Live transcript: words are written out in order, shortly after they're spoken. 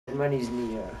money's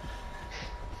Nia.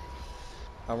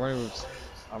 I'm running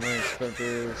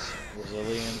sprinters,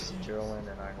 resilience, adrenaline,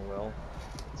 and iron will.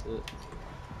 That's it.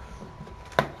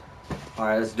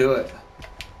 Alright, let's do it.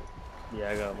 Yeah,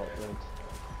 I got about points.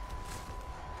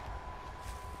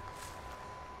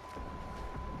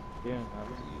 You don't have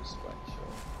to use spike show.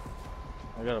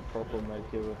 I got a purple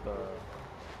medkit with the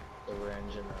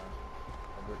range and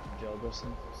a gel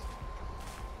dressing.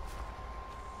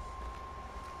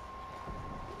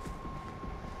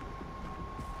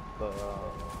 But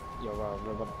yo, wow,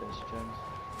 we're about to finish the gen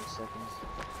in seconds.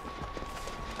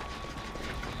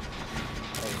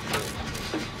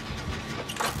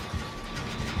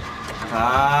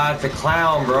 Ah, it's a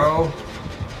clown, bro.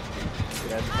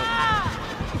 Yeah,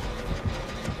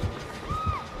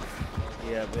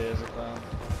 yeah, but it is a clown.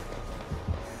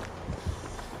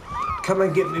 Come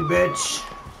and get me, bitch.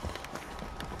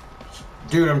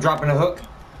 Dude, I'm dropping a hook.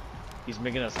 He's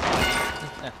making us.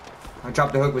 I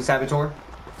dropped the hook with Saboteur.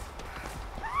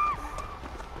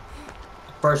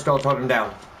 First, I'll told him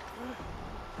down.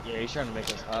 Yeah, he's trying to make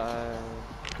us high.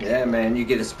 Yeah, man, you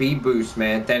get a speed boost,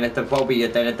 man. Thanatophobia,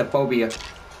 thanatophobia.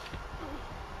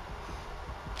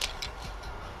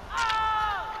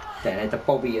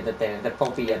 Thanatophobia,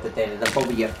 thanatophobia,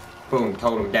 thanatophobia. Boom,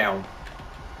 told him down.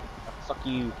 Fuck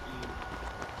you.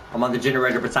 I'm on the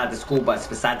generator beside the school bus,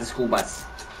 beside the school bus.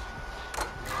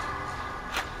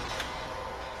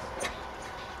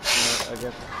 I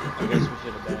guess we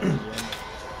should abandon the gen.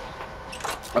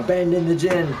 Abandon the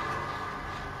gen.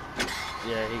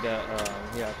 Yeah, he got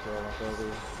thrown off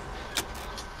earlier.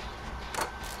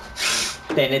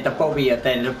 Thanatophobia,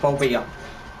 thanatophobia.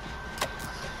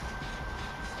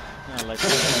 I like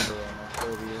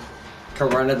coronaphobia.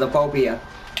 Coronaphobia.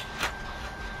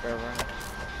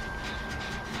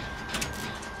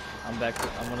 I'm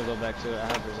gonna go back to it. I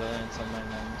have resilience on my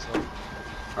name, so.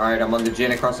 Alright, I'm on the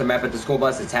gen across the map at the school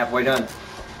bus. It's halfway done.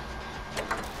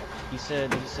 He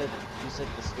said the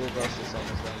school bus is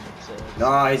almost done. So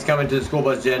Ah, he's coming to the school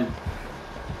bus, gen.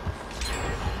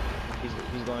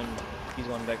 he's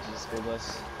going back to the school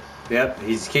bus. Yep,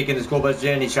 he's kicking the school bus,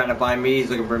 gen. He's trying to find me. He's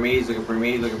looking for me. He's looking for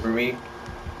me. He's looking for me.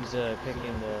 He's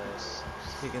picking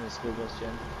the school bus,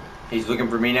 gen. He's looking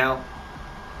for me now.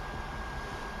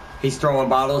 He's throwing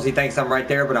bottles. He thinks I'm right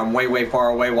there, but I'm way, way far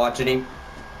away watching him.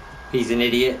 He's an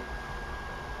idiot.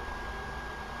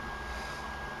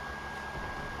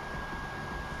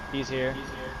 He's here.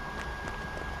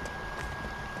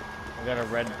 I got a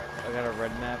red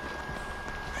map.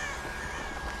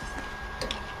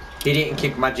 He didn't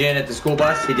kick my gen at the school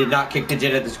bus. He did not kick the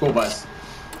gen at the school bus.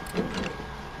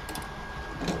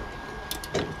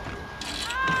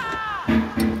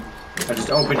 I just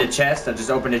opened a chest.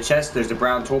 There's a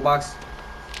brown toolbox.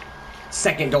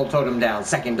 Second dole totem down.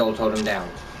 Second dole totem down.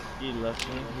 He left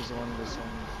me. He's the one that's on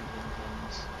the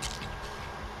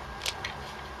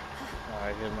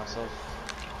I hit myself.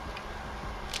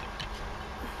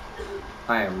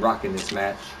 I am rocking this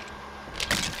match.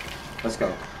 Let's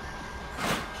go.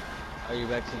 Are you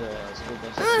back to the school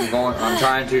bus? I'm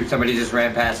trying to. Somebody just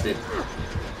ran past it.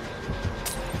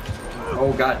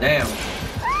 Oh, goddamn.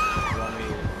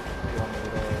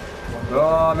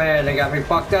 Oh, man. They got me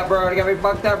fucked up, bro.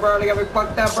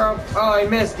 Oh, he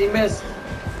missed. Hey,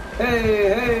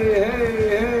 hey.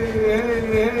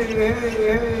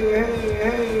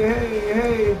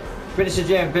 Finish the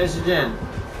gen.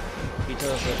 He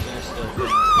told us to finish the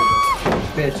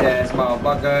bitch ass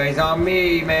motherfucker. He's on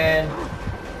me, man.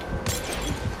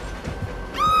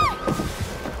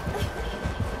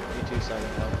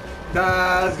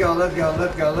 Let's go.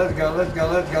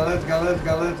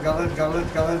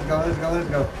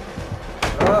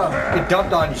 Oh, get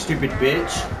dumped on, you stupid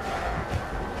bitch.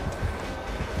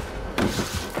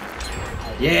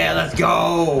 Yeah, let's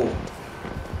go.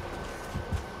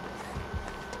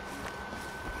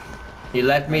 He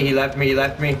left me. We're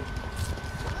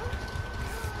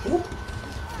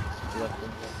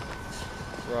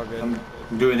all good. I'm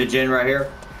doing the gen right here.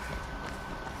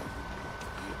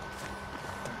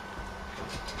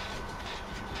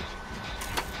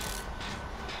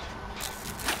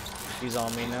 He's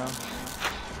on me now.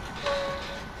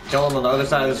 Tell him on the other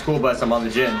side of the school bus I'm on the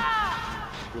gen.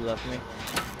 You left me.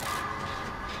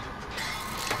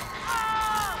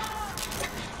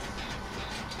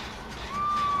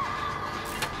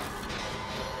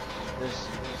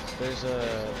 There's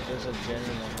a gen in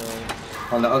the hill.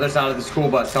 On the other side of the school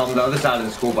bus. Tell him the other side of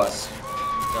the school bus.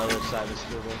 The other side of the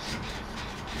school bus.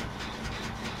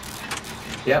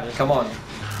 Yep, come on.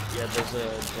 Yeah, there's a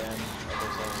gen on the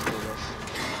other side of the school bus.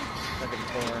 Second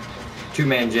corner.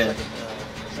 Two-man gen.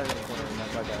 Second corner,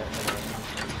 my guy.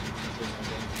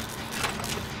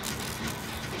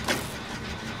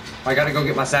 I gotta go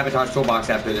get my sabotage toolbox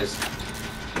after this.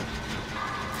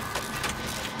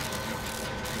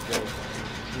 Okay.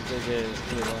 He's gonna get his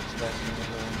toolbox back in the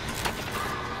room.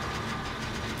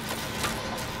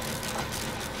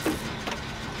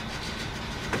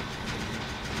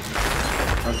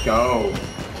 Let's go.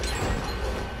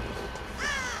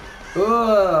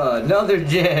 Ugh, another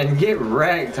gen. Get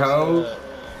wrecked, ho.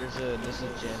 This is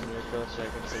gen. Your coach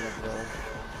checking to the ball.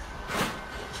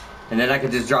 And then I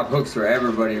can just drop hooks for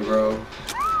everybody, bro.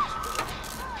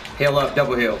 Heal up,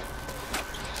 double heal.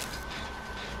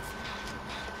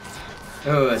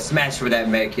 Ugh, smash for that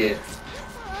med kit.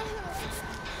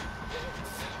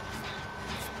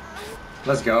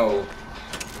 Let's go.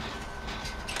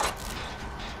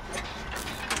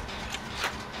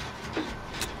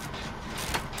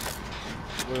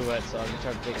 WILLwrekt, so I'm gonna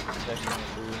try to take a protection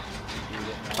for you.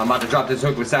 I'm about to drop this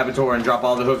hook with Saboteur and drop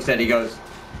all the hooks that he goes.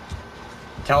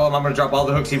 Tell him I'm gonna drop all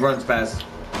the hooks he runs past.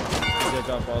 I'm gonna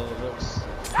drop all the hooks.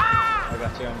 I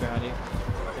got you, I'm behind you.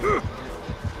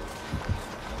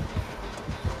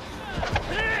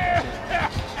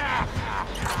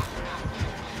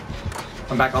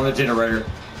 I'm back on the generator.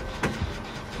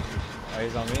 Oh,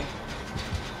 he's on me.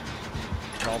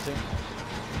 Vaulting.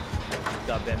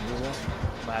 Got bamboozle.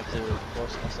 I have to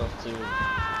force myself to.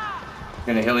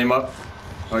 Gonna heal him up.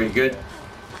 Oh, you good?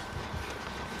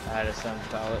 I had to send the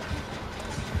pallet.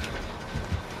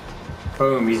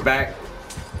 Boom, he's back.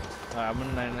 Alright, I'm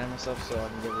gonna 99 myself so I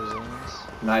can get resilience.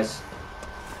 Nice.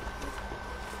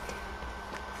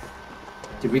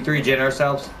 Did we 3-gen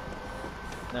ourselves?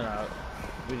 No,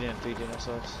 we didn't 3-gen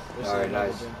ourselves. There's Alright, another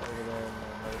nice. gen over there on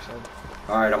the other side.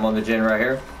 Alright, I'm on the gen right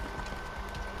here.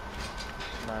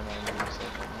 99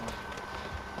 myself right now.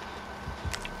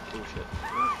 Oh shit.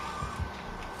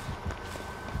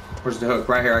 Where's the hook?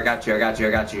 Right here, I got you, I got you, I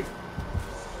got you.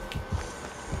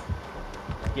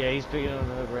 Yeah, he's picking up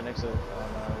the hook right next to it. Oh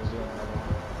no, he's doing another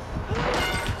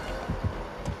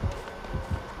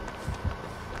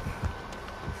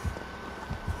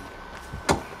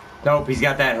one. Nope, he's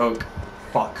got that hook.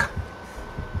 Fuck.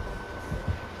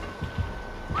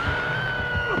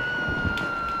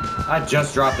 I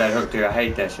just dropped that hook, dude. I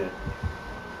hate that shit.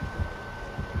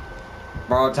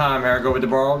 Borrowed time, here. Go with the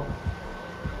borrowed.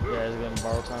 Yeah, he's gonna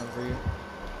borrow time for you.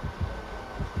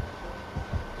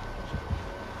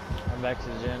 I'm back to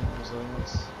the gen,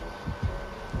 resilience.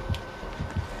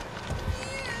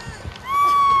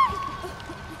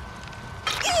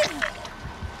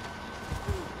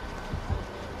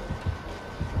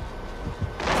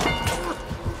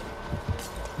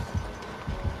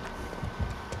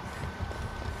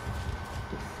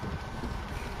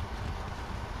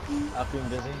 I've been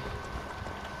busy.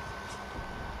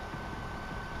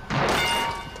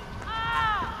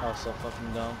 Oh, so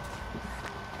fucking dumb.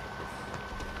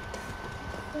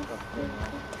 Fucking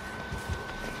dumb.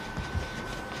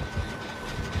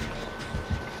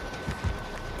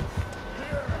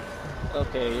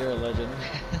 Okay, you're a legend.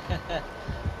 That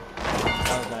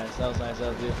was nice, that was nice, that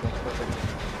was beautiful. Perfect.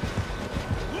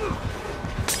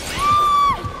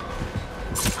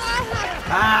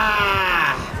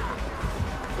 Ah!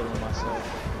 Killing myself.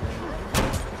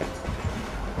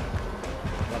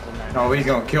 Oh, he's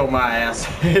gonna kill my ass.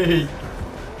 He's trying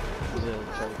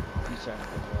to pick you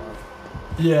up.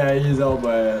 Yeah, he's on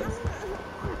my ass.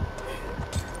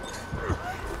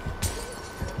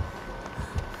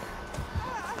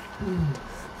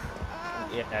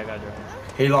 Yeah, I got your.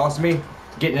 He lost me.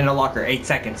 Getting in a locker. 8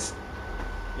 seconds.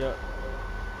 Yep.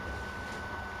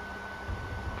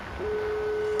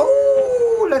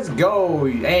 Oh, let's go.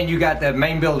 And you got the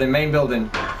main building. Main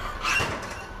building.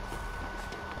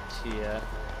 Yeah.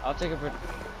 I'll take a.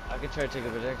 I can try to take a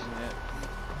protection hit.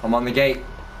 I'm on the gate.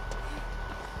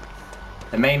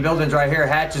 The main building's right here.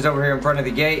 Hatch is over here in front of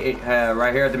the gate.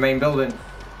 Right here at the main building.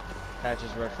 Hatch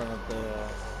is right front of the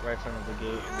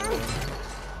gate.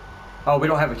 Oh, we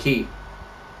don't have a key.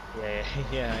 Yeah,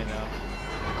 yeah, I know.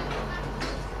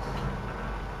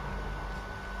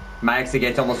 My exit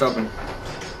gate's almost open.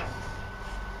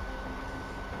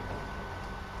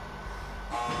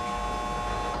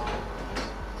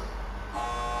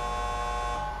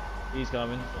 He's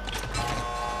coming.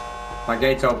 My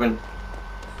gate's open.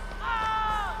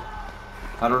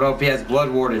 I don't know if he has blood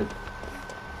warden.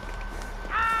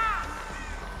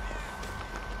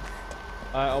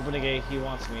 Open the gate. He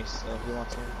wants me, so he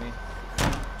wants me.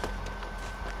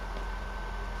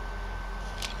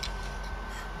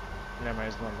 Never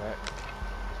mind, he's going back.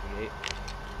 The gate.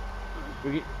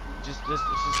 We get, just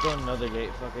go another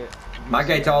gate. Fuck it. My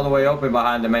gate's all the way open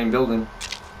behind the main building.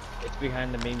 It's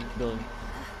behind the main building.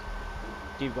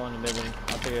 Keep going to the building.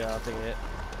 I'll take it.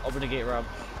 Open the gate, Rob.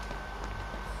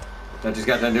 I just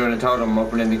got done doing a totem. I'm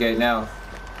opening the gate now.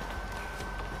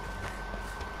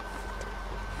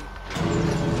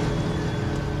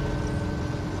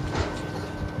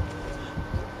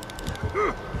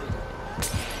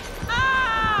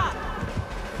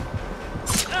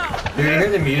 Dude, you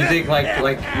hear the music like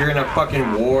you're in a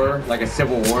fucking war, like a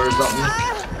civil war or something?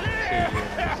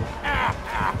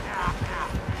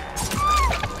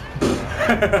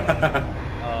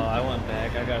 Oh, I went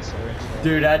back. I got a syringe.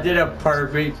 Dude, I did a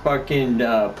perfect fucking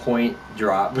point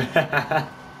drop.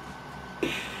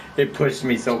 It pushed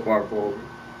me so far forward.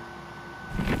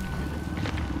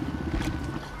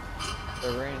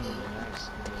 The rain is nice.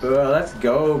 Well, let's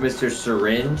go, Mr.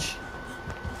 Syringe.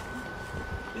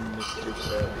 Mr.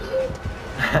 Sabo.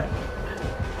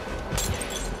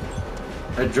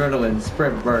 Adrenaline,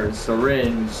 sprint burn,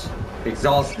 syringe,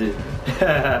 exhausted.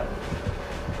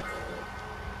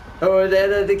 Oh,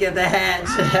 they got the hatch.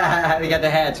 They got the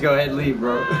hatch. Go ahead and leave,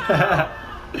 bro.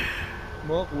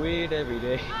 Smoke weed every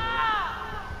day.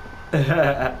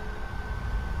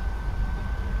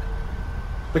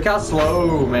 Look how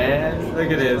slow, man.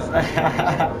 Look at this.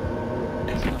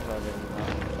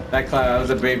 That clown, that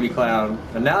was a baby clown.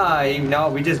 But nah, no,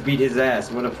 we just beat his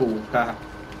ass. What a fool.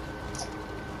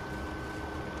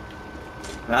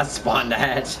 I spawned the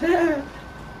hatch.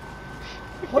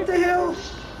 What the hell?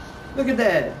 Look at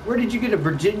that. Where did you get a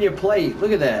Virginia plate?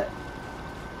 Look at that.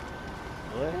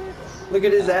 What? Look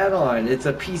at his add-on. It's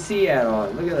a PC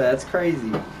add-on. Look at that. That's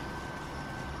crazy.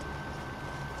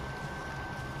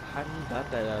 How do you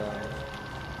got that out of it?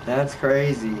 That's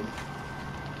crazy.